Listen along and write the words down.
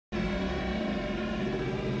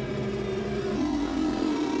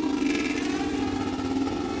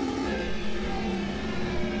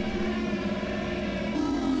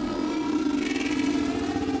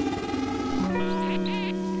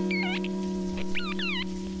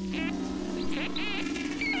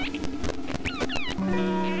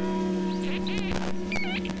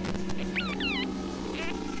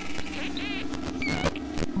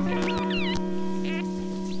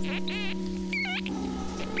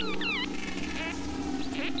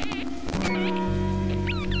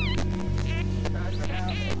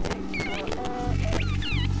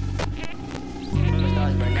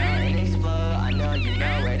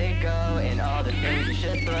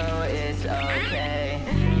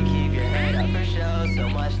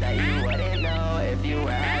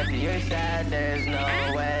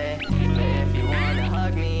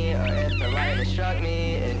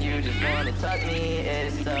tuck me,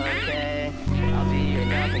 it's okay. I'll be your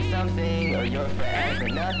nothing something, or your forever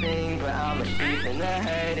nothing, but I'm a sheep in the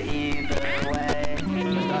herd either way.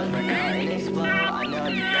 The stars burn out and explode, I know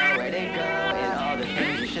you know where they go, and all the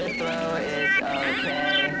things you should throw, it's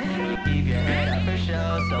okay. You keep your head up for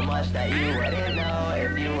show, so much that you wouldn't know.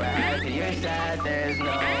 If you were happy or sad, there's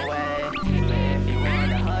no way. But if you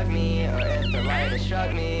wanna hug me, or if the light has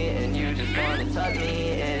struck me, and you just wanna tuck me,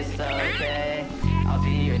 it's okay. I'll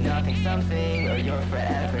be your nothing something, or your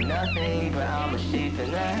forever nothing, but I'm a sheep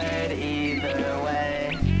in the herd either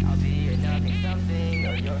way. I'll be your nothing something,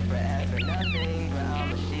 or your forever nothing, but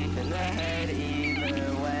I'm a sheep in the herd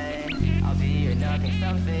either way. I'll be your nothing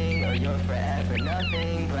something, or your forever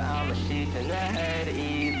nothing, but I'm a sheep in the herd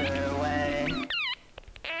either way.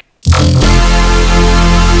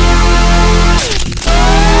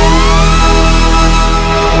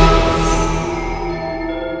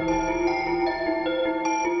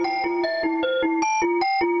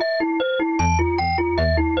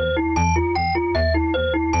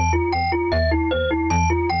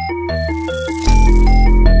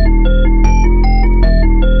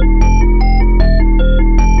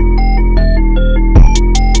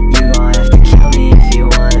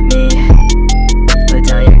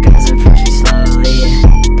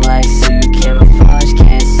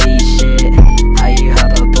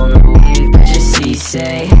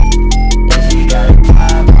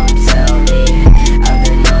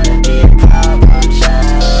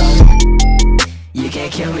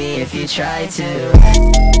 Try to, and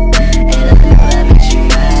I know that makes you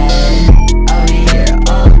mad. I'll be here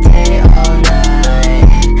all day, all night.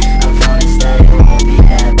 I promise that it won't be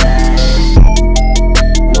that bad.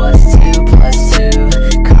 What's 2 plus 2?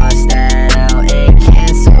 Cross that out and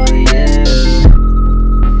cancel you.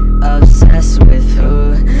 Obsessed with who?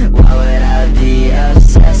 Why would I be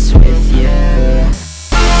obsessed with you?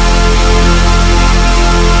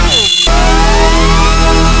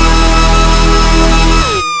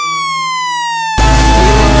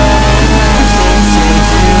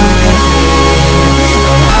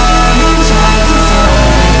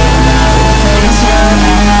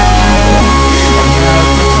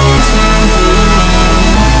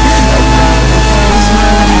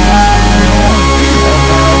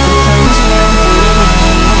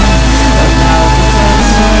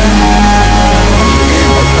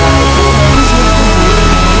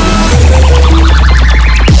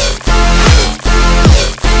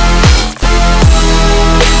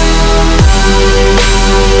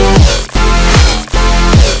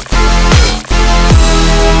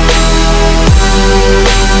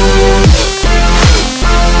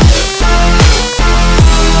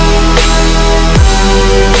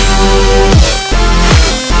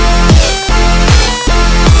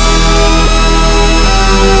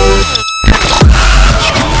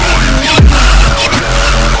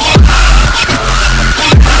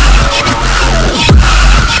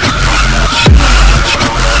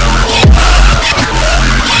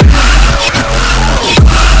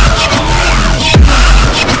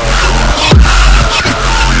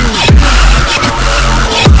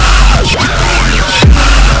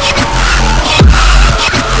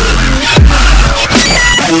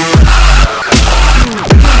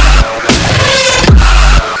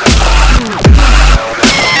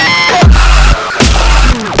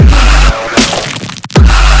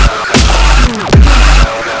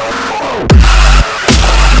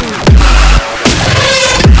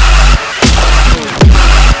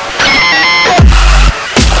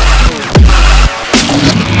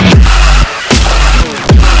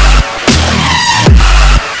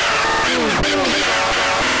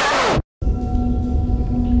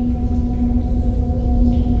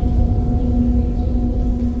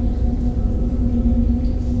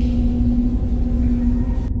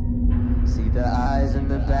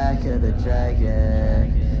 Of the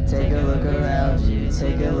dragon. Take a look around you,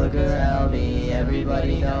 take a look around me.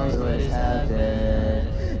 Everybody knows what's happened.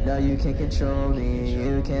 No, you can't control me,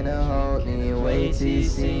 you cannot hold me. Wait till you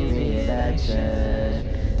see me in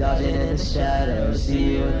action. Dodging in the shadows,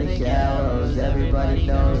 see you in the gallows. Everybody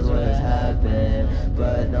knows what happened,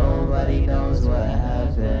 but nobody knows what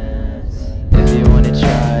happens. If you wanna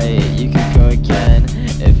try, you can go again.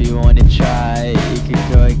 If you wanna try, you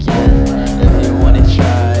can go again. If you wanna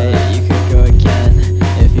try, you can go again.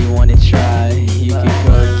 If you wanna try, you can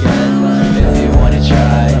go again. If you wanna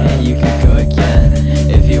try, you can go again.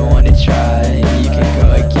 If you wanna try, you can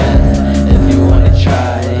go again. If you wanna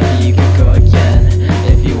try, you can go again.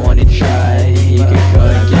 If you wanna try, you can go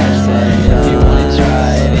again. If you wanna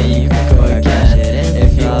try, you can go again.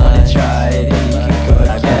 If you wanna try, you can go again. If you wanna try, you can go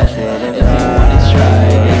again.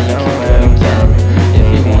 If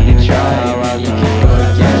you wanna try,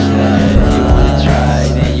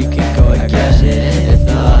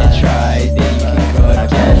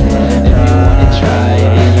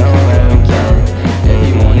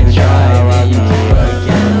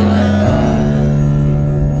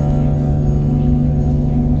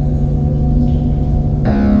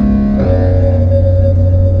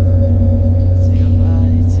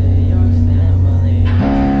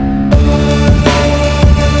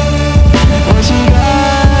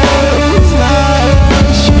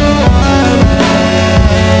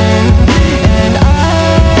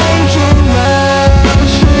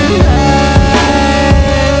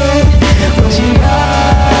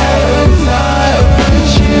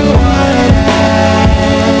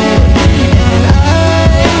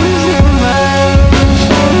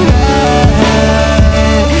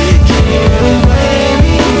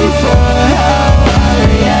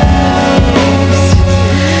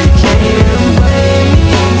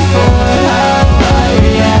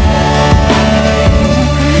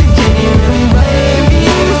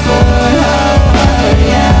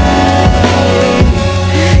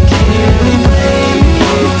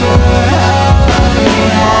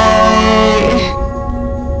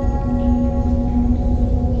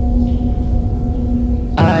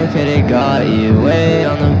 I could've got you way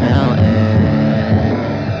on the mountain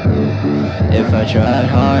if I tried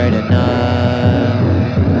hard enough.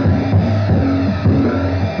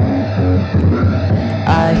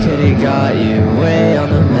 I could've got you way on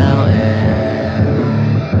the mountain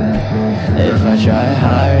if I tried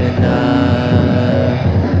hard enough.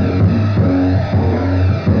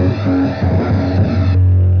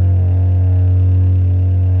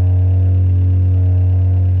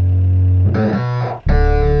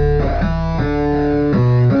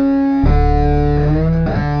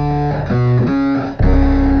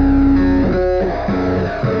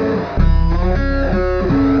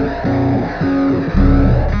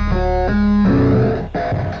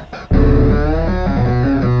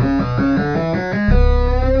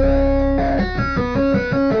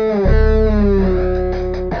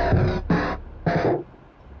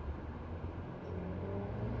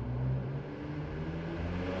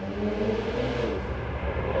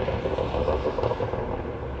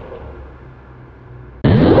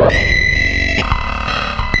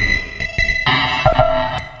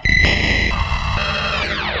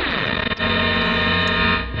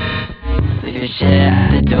 Leave your shit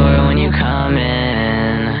at the door when you come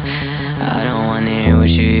in. I don't wanna hear what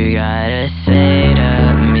you gotta say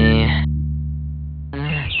to me.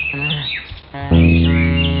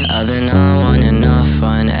 I've been not wanting enough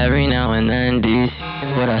fun every now and then. Do you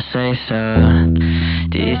see what I say, so?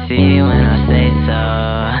 Do you see when I say so?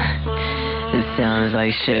 It sounds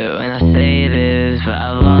like shit when I say this, but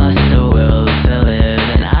I've lost the will to live,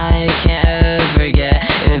 and I can't ever get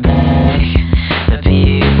it back. The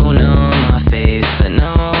people know my face, but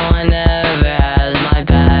no one ever has my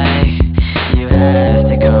back. You have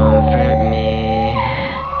to comfort me.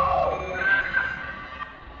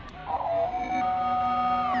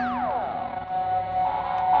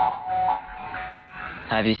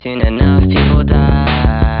 Have you seen enough people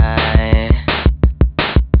die?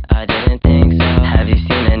 I didn't think so. Have you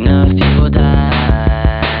seen enough people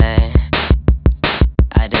die?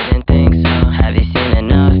 I didn't think so. Have you seen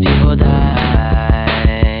enough people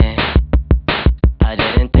die? I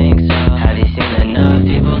didn't think so. Have you seen enough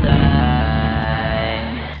people die?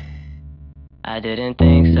 I didn't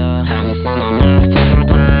think so. Have you seen enough people die?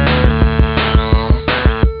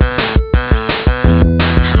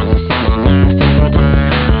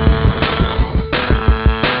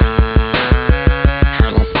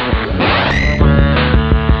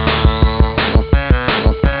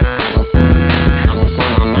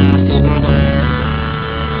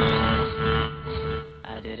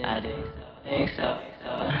 I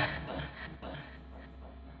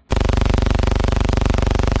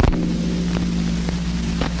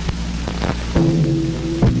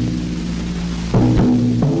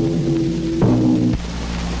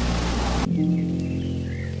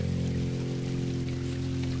didn't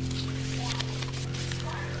think so.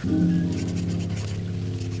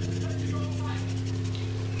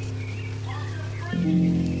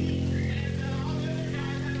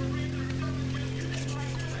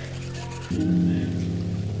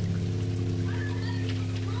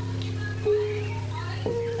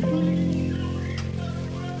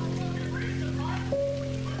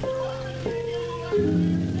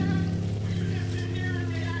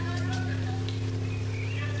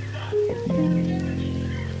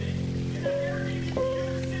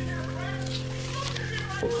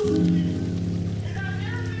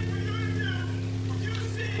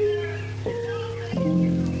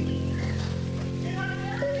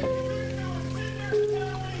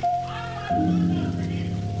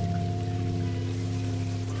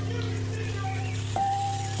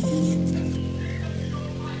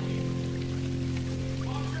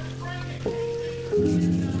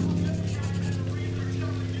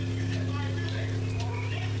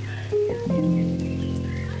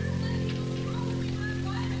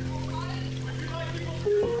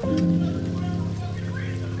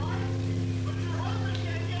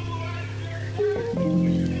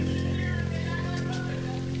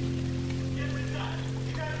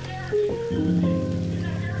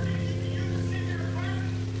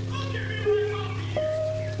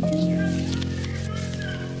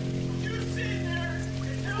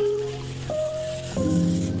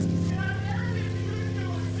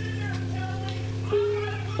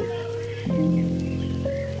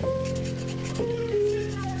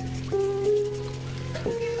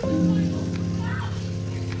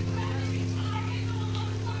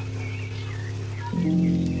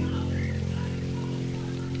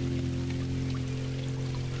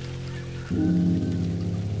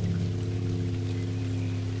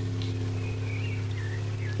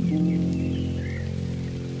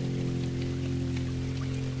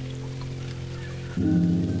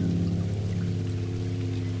 Thank you.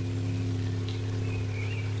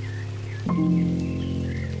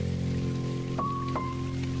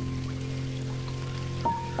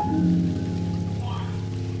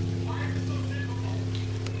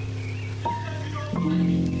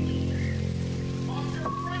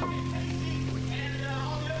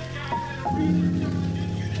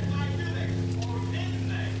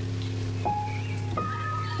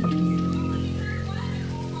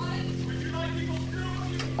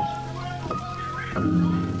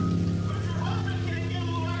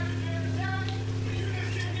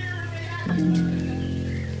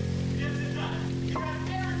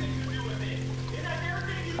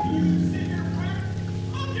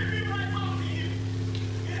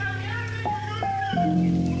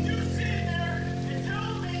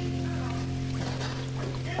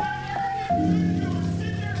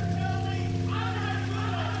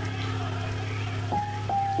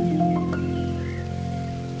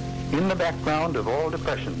 In the background of all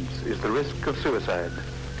depressions is the risk of suicide,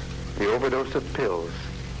 the overdose of pills,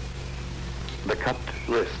 the cut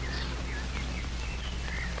wrists.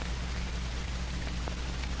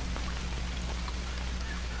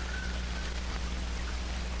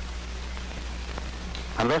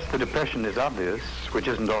 Unless the depression is obvious, which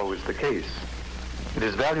isn't always the case, it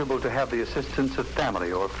is valuable to have the assistance of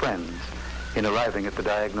family or friends in arriving at the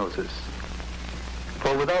diagnosis.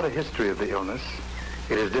 For without a history of the illness,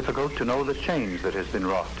 it is difficult to know the change that has been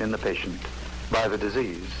wrought in the patient by the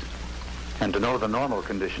disease, and to know the normal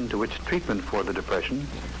condition to which treatment for the depression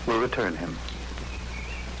will return him.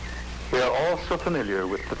 We are all so familiar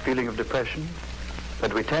with the feeling of depression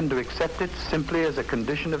that we tend to accept it simply as a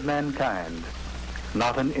condition of mankind,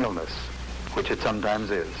 not an illness, which it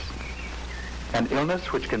sometimes is. An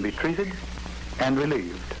illness which can be treated and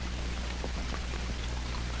relieved.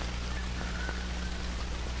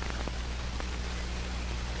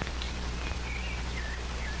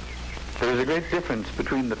 There is a great difference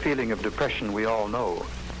between the feeling of depression we all know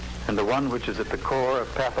and the one which is at the core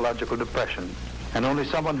of pathological depression, and only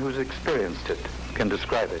someone who's experienced it can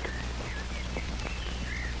describe it.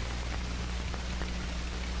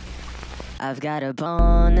 I've got a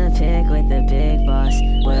bone to pick with the big boss.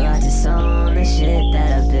 Will I disown the shit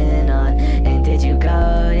that I've been on? And did you go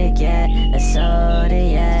to get a soda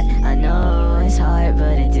yet? I know it's hard,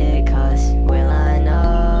 but it did cost. Will I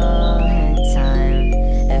know in time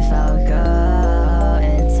if I'll go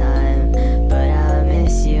in time? But I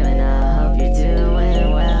miss you and I hope you're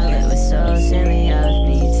doing well. It was so silly of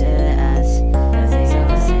me to ask.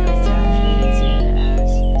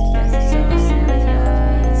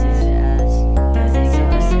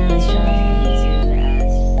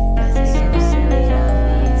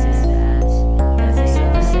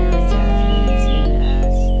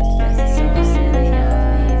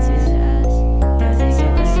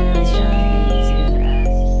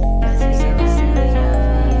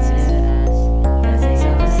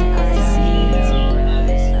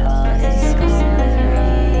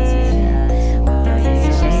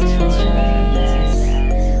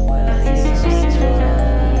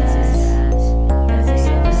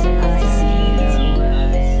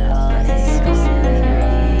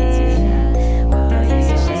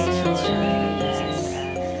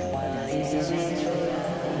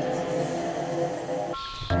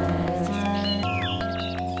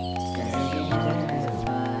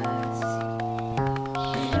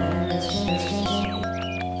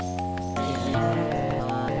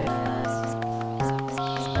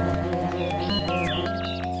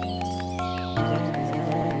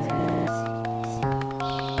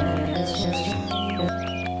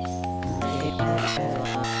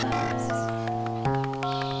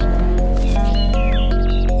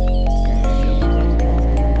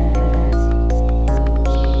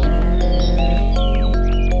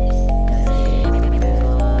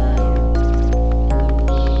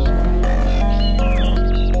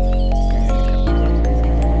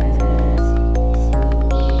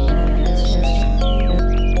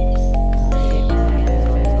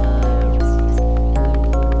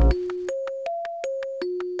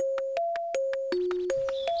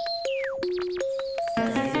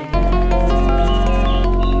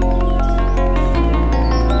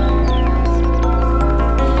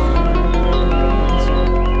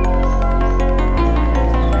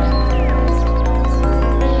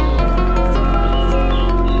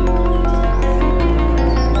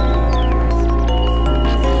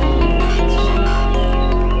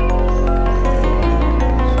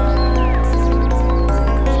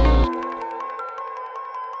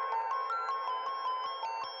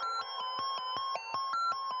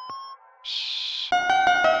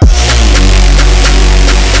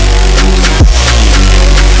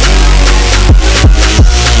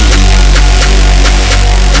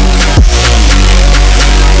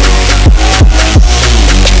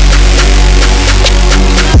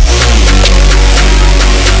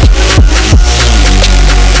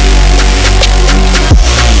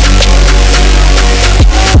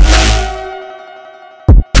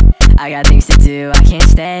 I got things to do, I can't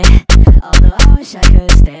stay. Although I wish I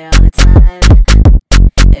could stay all the time.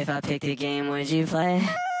 If I picked a game, would you play?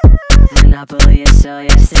 Monopoly is so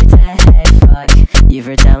yesterday. Fuck you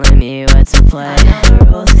for telling me what to play. I know the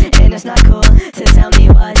rules, and it's not cool to tell me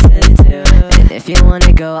what to do. And if you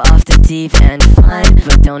wanna go off the deep end, fine,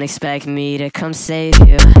 but don't expect me to come save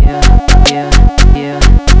you. You,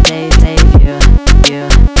 save you. You,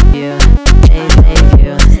 save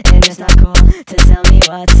you. And it's not cool to tell me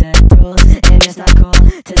what to do. And it's not cool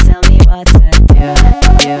to tell me what to do.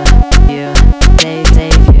 You,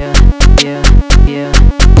 save you. You,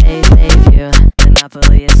 save you.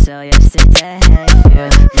 Monopoly is so yesterday.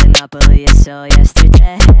 Monopoly is so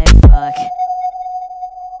yesterday. Fuck.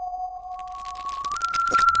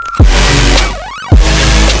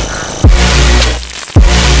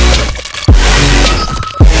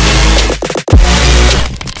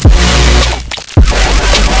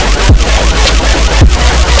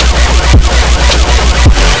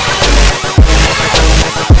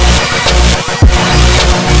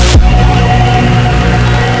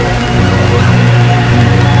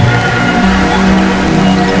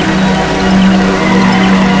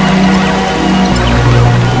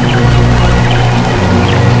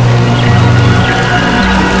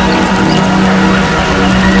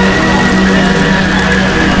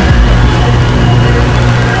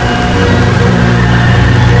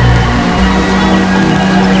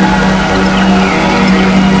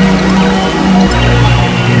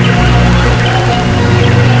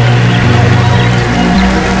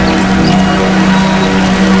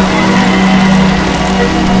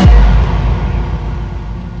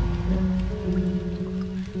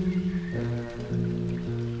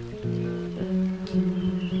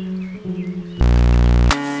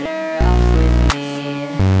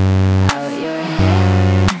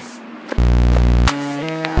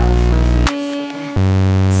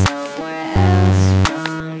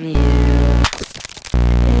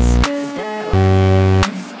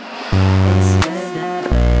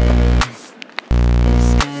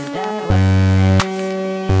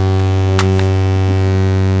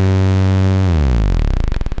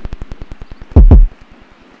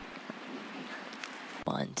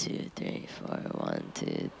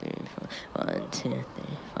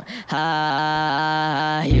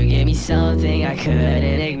 You gave me something I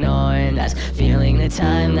couldn't ignore, and that's feeling the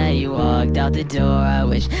time that you walked out the door. I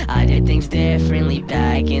wish I did things differently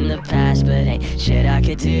back in the past, but ain't shit I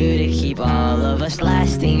could do to keep all of us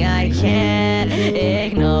lasting. I can't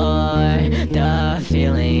ignore the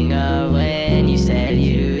feeling of when you said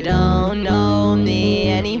you don't know me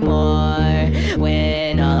anymore,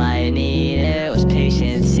 when all I needed was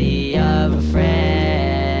patience of a friend,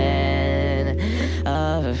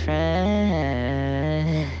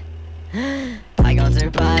 Bygones are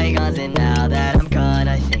bygones, and now that I'm gone,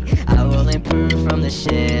 I think I will improve from the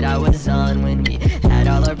shit I was on when we had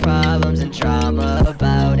all our problems and drama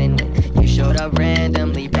about. And when you showed up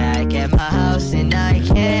randomly back at my house, and I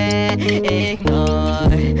can't ignore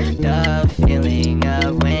the feeling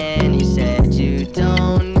of when you said you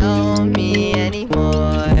don't know me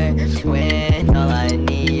anymore, when all I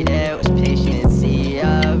needed was patience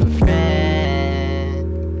of a friend.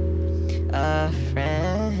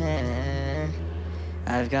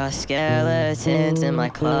 I've got skeletons in my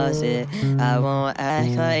closet. I won't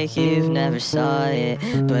act like you've never saw it,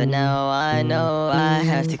 but now I know I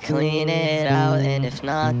have to clean it out, and if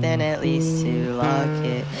not, then at least to lock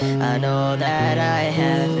it. I know that I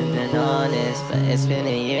haven't been honest, but it's been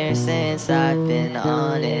a year since I've been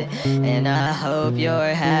on it, and I hope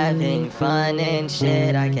you're having fun and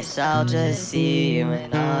shit. I guess I'll just see you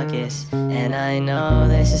in August, and I know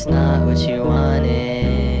this is not what you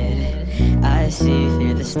wanted. I see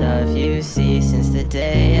through the stuff you see since the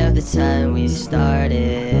day of the time we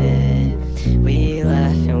started. We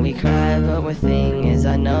laugh and we cry, but the thing is,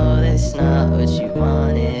 I know that's not what you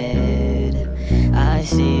wanted. I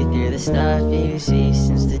see through the stuff you see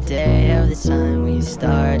since the day of the time we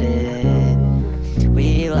started.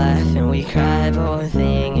 We laugh and we cry, but the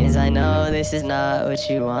thing is, I know this is not what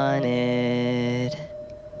you wanted.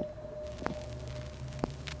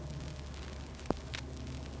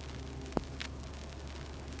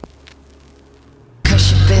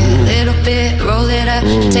 Little bit, roll it up,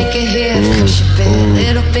 take a hit. Crush a bit,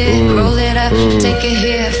 little bit, roll it up, take a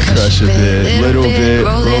hit. Crush a bit, little bit,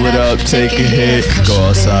 roll it up, take a hit. Go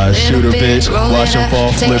outside, shoot a bitch, watch them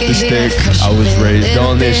fall, flip the stick. I was raised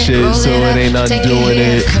on this shit, so it ain't not doing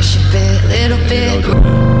it. Crush a bit, little bit.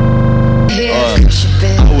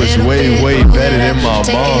 I was way better than my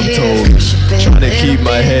mom told me. Trying to keep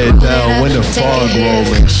my head down when the fog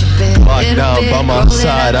rolling. Locked down by my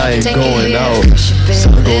side, I ain't going out.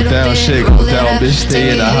 Sun go down, shit go down, bitch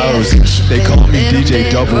stay in the house. They call me DJ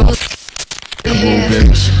Double.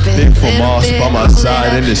 Big for Moss by my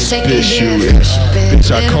side in the spit shooting.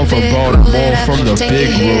 Bitch, I come from Baltimore, from the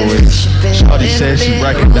big ruins. Shawty said she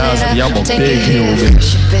recognized me, I'm a big human.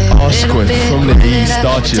 Osquin from the east,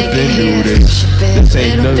 thought you been through this. This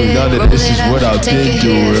ain't none of this is what I've been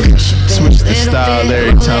doing. Switch the style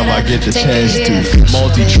every time I get the chance to.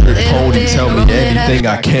 Multi-trip pony, tell me anything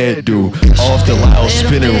I can't do. Off the loud,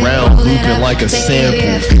 spinning round, looping like a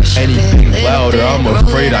sample. Anything louder, I'm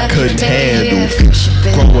afraid I couldn't handle.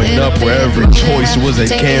 Growing up where every choice was a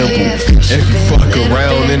gamble. If you fuck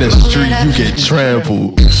around in the street, you get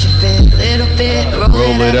trampled.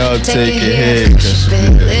 Roll it up, take a hit.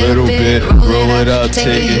 Little bit, roll it up,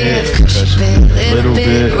 take a hit. Little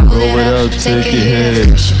bit, roll it up, take a hit.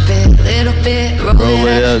 Roll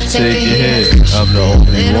it up, take a hit. I'm the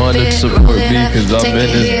only one to support me cause I'm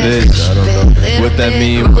in this bitch. I don't know what that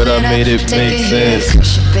mean, but I made it make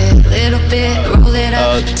sense.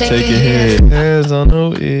 Take a hit. Hands on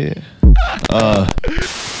the ear. All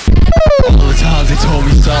the times they told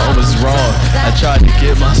me something was wrong, I tried to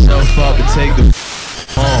get myself up and take the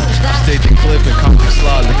home. I stayed the clip and caught the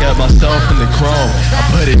slide, look at myself in the chrome. I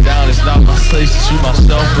put it down, it's not my place to shoot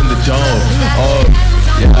myself in the dome. Oh,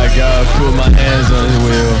 yeah, I gotta put my hands on the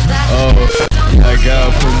wheel. Oh, yeah, I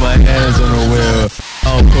gotta put my hands on the wheel.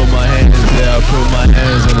 I don't put my hands there, I put my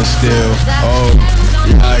hands on the steel. Oh,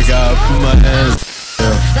 yeah, I gotta put my hands.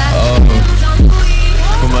 Oh,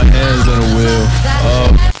 put my hands on the wheel. Oh,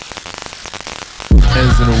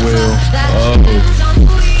 hands on the wheel. Oh, the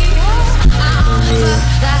wheel.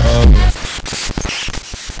 Oh.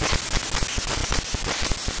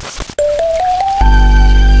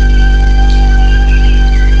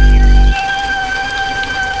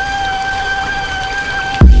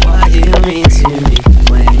 What you mean to me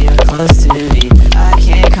when you're close to me? I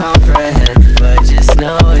can't comprehend, but just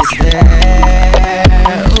know it's there.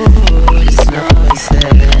 Ooh, just know it's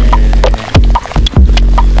there.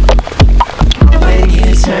 When you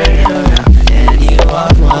turn around and you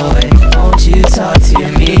walk my way, won't you talk to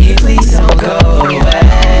me? Please don't go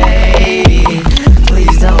away.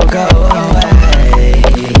 Please don't go away.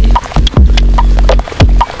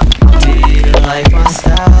 Do you like my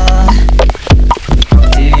style?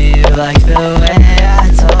 Do you like the way I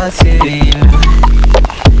talk to you?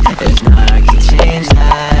 If not, I can change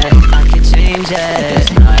that. I can change it. If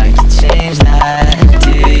not, I can change that.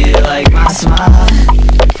 Do you like my smile?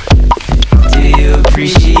 Do you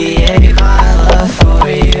appreciate my love for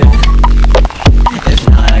you? If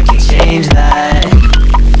not, I can change that.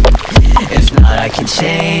 If not, I can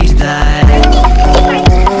change that.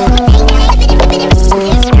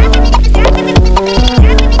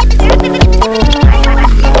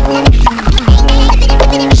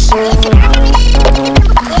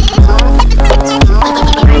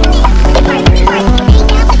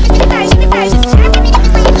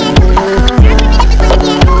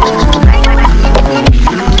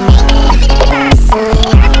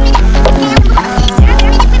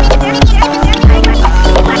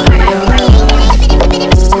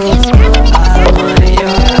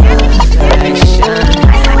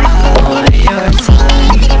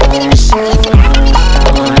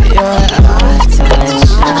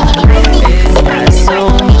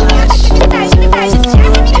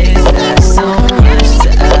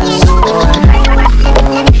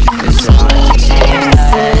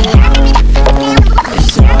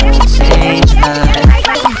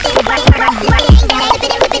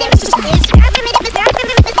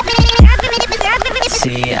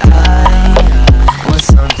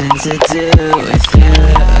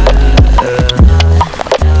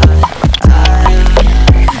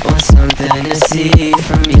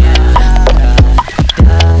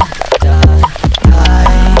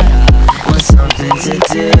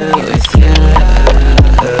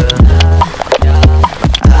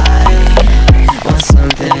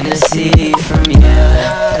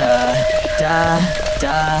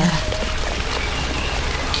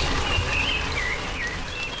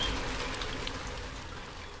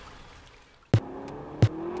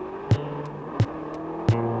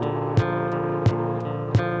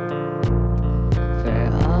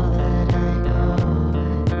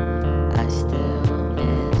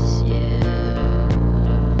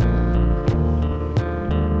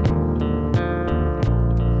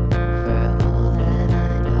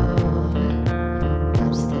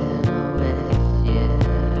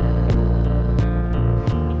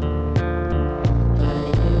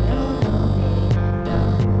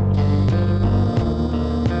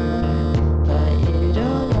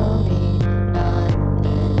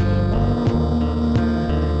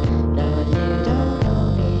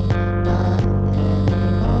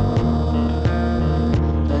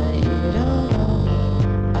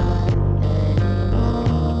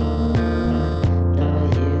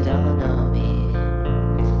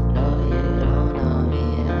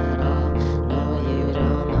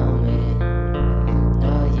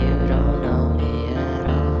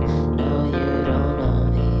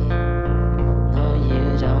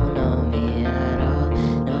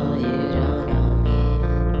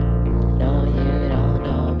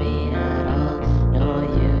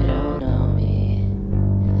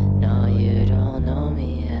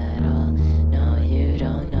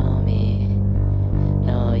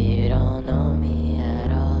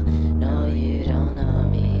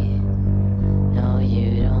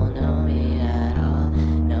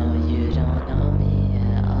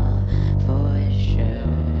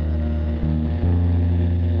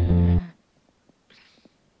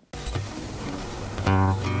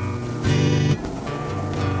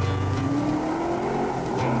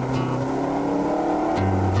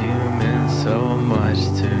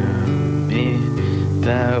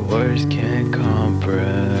 words can't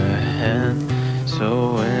comprehend.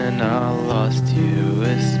 So when I lost you,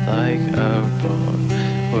 it's like a bone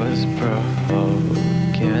was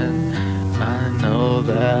broken. I know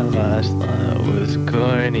that last line was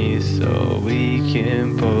corny, so we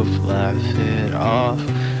can both laugh it off.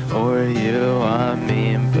 Or you, I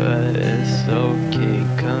mean, but it's okay.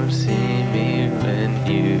 Come see me when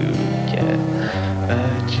you get a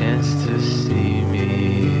chance to see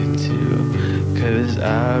me too. 'Cause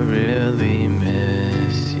I really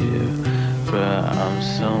miss you, but I'm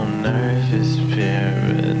so nervous,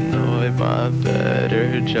 paranoid. My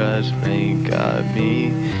better judgment got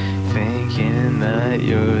me thinking that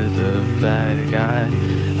you're the bad guy.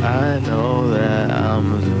 I know that I'm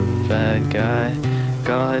the bad guy.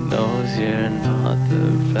 God knows you're not the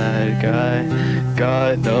bad guy.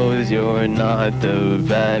 God knows you're not the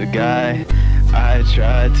bad guy. I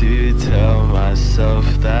tried to tell myself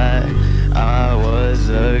that I was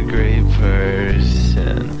a great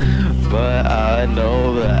person, but I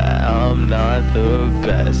know that I'm not the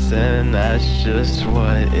best, and that's just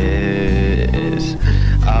what it is.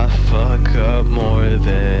 I fuck up more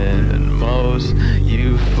than most,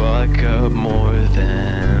 you fuck up more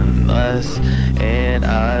than less, and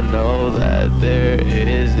I know that there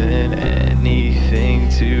isn't anything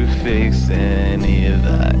to fix any of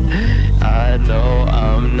that. I know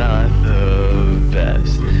I'm not the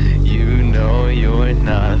best, you know you're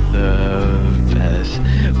not the best,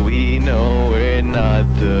 we know we're not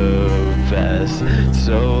the best,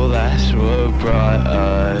 so that's what brought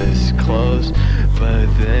us close. But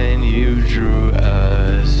then you drew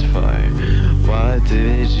us far. Why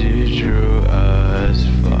did you drew us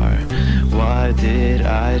far? Why did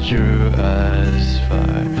I drew us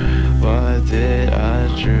far? Why did I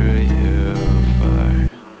drew you far?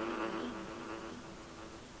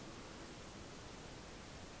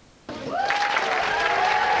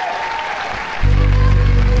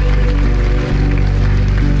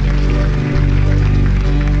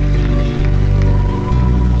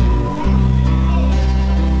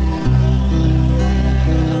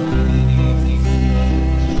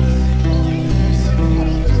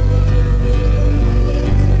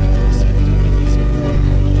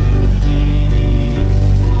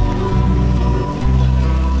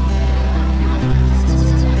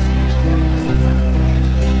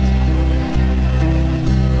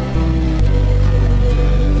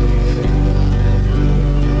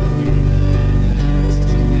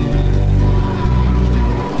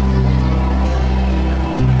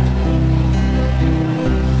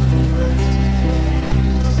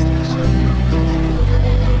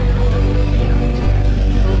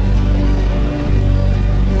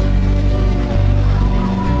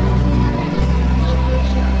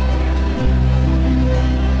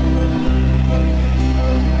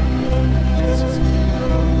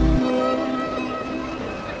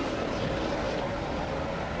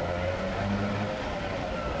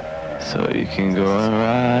 So you can go and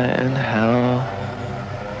rot in hell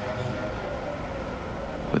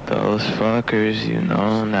with those fuckers you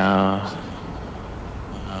know now.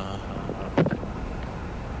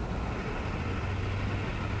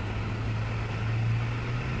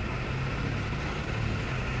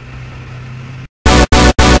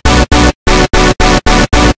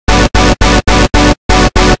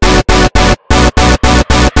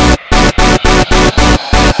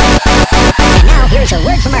 Now here's a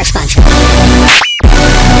word from our sponsor.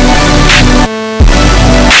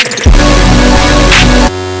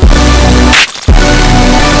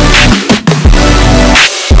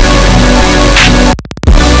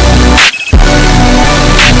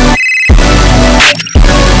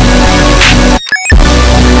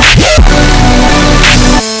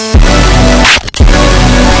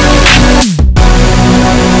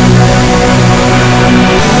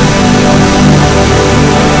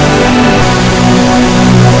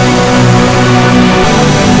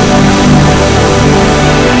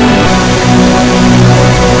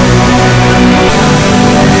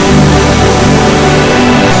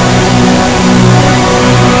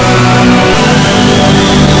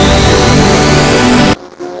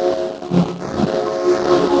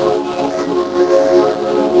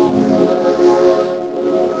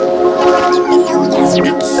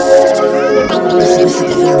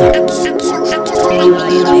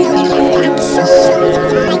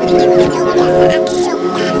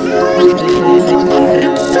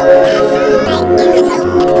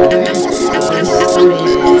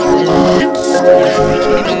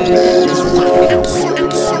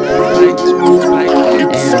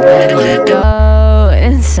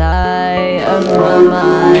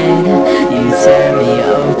 tear me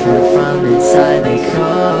open from inside the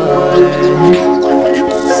core.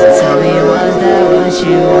 So what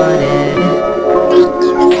you wanted.